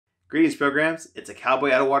Greetings, programs. It's a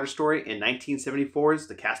cowboy out of water story in 1974's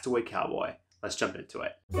The Castaway Cowboy. Let's jump into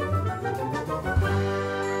it.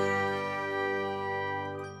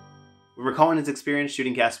 When recalling his experience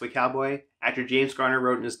shooting Castaway Cowboy, actor James Gardner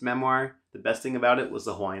wrote in his memoir, the best thing about it was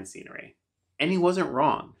the Hawaiian scenery. And he wasn't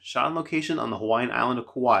wrong. Shot on location on the Hawaiian island of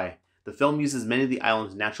Kauai, the film uses many of the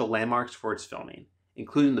island's natural landmarks for its filming,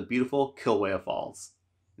 including the beautiful Kilauea Falls.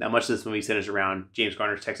 Now, much of this movie centers around James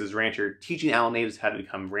Gardner's Texas rancher teaching island natives how to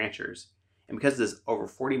become ranchers. And because of this, over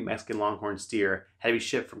 40 Mexican longhorn steer had to be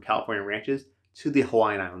shipped from California ranches to the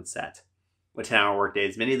Hawaiian island set. With 10-hour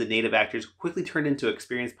workdays, many of the native actors quickly turned into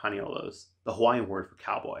experienced paneolos, the Hawaiian word for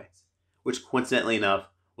cowboy, which coincidentally enough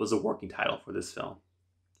was the working title for this film.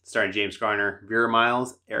 Starring James Gardner, Vera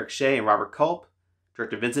Miles, Eric Shea, and Robert Kulp,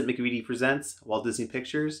 director Vincent McEveety presents Walt Disney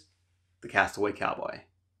Pictures, The Castaway Cowboy.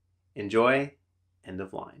 Enjoy. End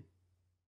of line.